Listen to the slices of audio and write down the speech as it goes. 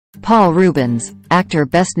Paul Reubens, actor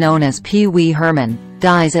best known as Pee-wee Herman,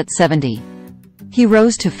 dies at 70. He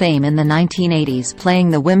rose to fame in the 1980s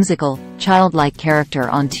playing the whimsical, childlike character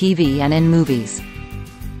on TV and in movies.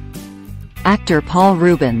 Actor Paul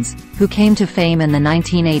Reubens, who came to fame in the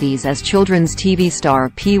 1980s as children's TV star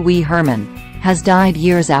Pee-wee Herman, has died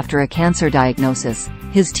years after a cancer diagnosis,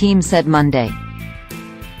 his team said Monday.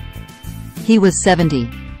 He was 70.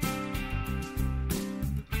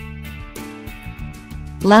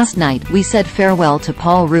 Last night we said farewell to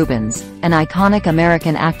Paul Reubens, an iconic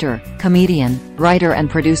American actor, comedian, writer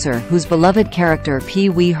and producer whose beloved character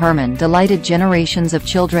Pee-wee Herman delighted generations of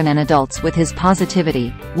children and adults with his positivity,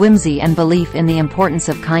 whimsy and belief in the importance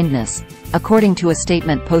of kindness, according to a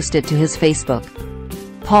statement posted to his Facebook.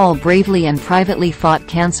 Paul bravely and privately fought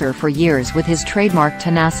cancer for years with his trademark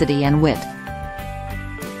tenacity and wit.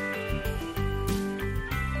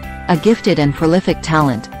 A gifted and prolific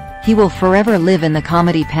talent, he will forever live in the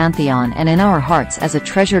comedy pantheon and in our hearts as a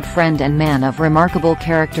treasured friend and man of remarkable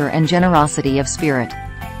character and generosity of spirit.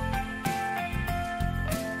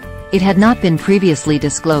 It had not been previously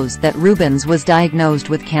disclosed that Reubens was diagnosed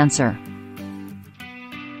with cancer.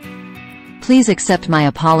 "Please accept my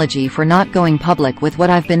apology for not going public with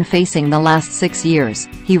what I've been facing the last 6 years,"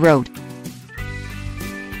 he wrote.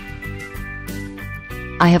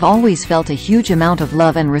 "I have always felt a huge amount of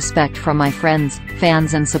love and respect from my friends,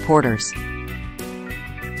 fans and supporters.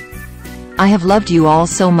 I have loved you all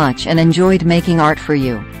so much and enjoyed making art for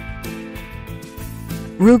you."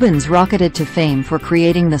 Reubens rocketed to fame for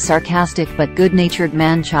creating the sarcastic but good-natured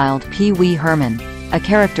man-child Pee-wee Herman, a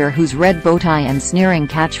character whose red bowtie and sneering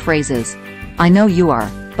catchphrases, "I know you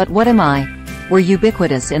are, but what am I?" were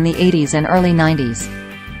ubiquitous in the 80s and early 90s.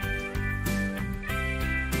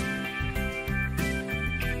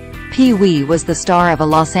 Pee-wee was the star of a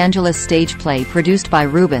Los Angeles stage play produced by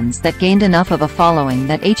Reubens that gained enough of a following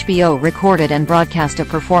that HBO recorded and broadcast a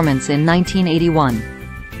performance in 1981.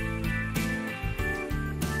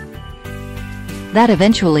 That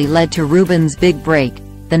eventually led to Reubens' big break,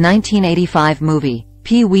 the 1985 movie,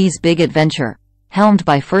 Pee-wee's Big Adventure, helmed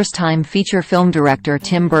by first-time feature film director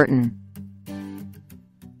Tim Burton.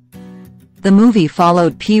 The movie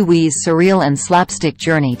followed Pee-wee's surreal and slapstick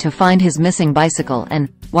journey to find his missing bicycle and,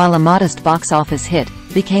 while a modest box office hit,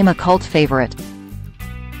 became a cult favorite.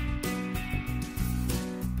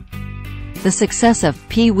 The success of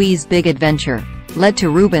Pee-wee's Big Adventure led to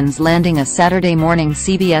Reubens landing a Saturday morning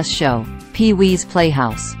CBS show, Pee-wee's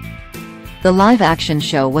Playhouse. The live-action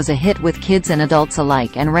show was a hit with kids and adults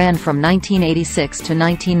alike and ran from 1986 to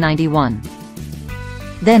 1991.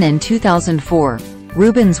 Then in 2004,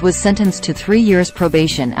 Reubens was sentenced to 3 years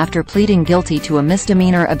probation after pleading guilty to a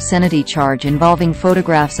misdemeanor obscenity charge involving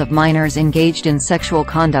photographs of minors engaged in sexual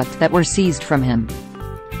conduct that were seized from him.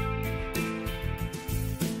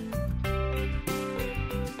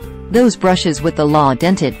 Those brushes with the law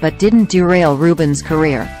dented but didn't derail Reubens'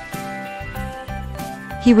 career.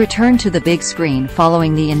 He returned to the big screen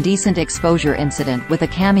following the indecent exposure incident with a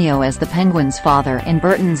cameo as the Penguin's father in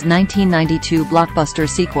Burton's 1992 blockbuster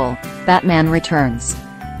sequel, Batman Returns.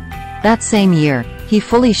 That same year, he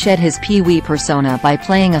fully shed his Pee-wee persona by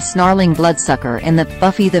playing a snarling bloodsucker in the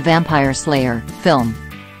Buffy the Vampire Slayer film.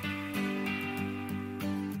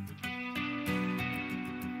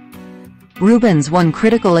 Reubens won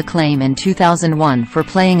critical acclaim in 2001 for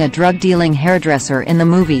playing a drug-dealing hairdresser in the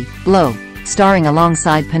movie, Blow, starring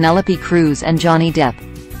alongside Penelope Cruz and Johnny Depp.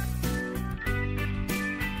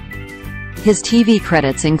 His TV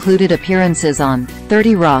credits included appearances on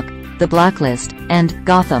 30 Rock, The Blacklist, and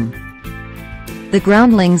Gotham. The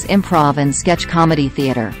Groundlings Improv and Sketch Comedy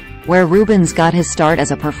Theater, where Reubens got his start as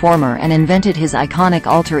a performer and invented his iconic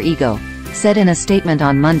alter ego, said in a statement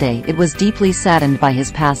on Monday it was deeply saddened by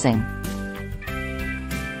his passing.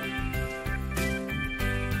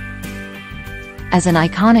 As an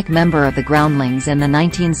iconic member of the Groundlings in the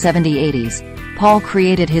 1970s, Paul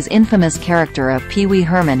created his infamous character of Pee-wee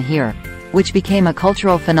Herman here, which became a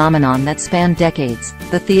cultural phenomenon that spanned decades,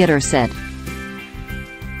 the theater said.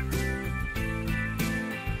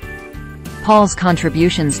 Paul's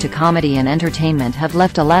contributions to comedy and entertainment have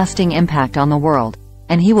left a lasting impact on the world,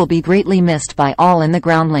 and he will be greatly missed by all in the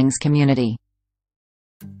Groundlings community.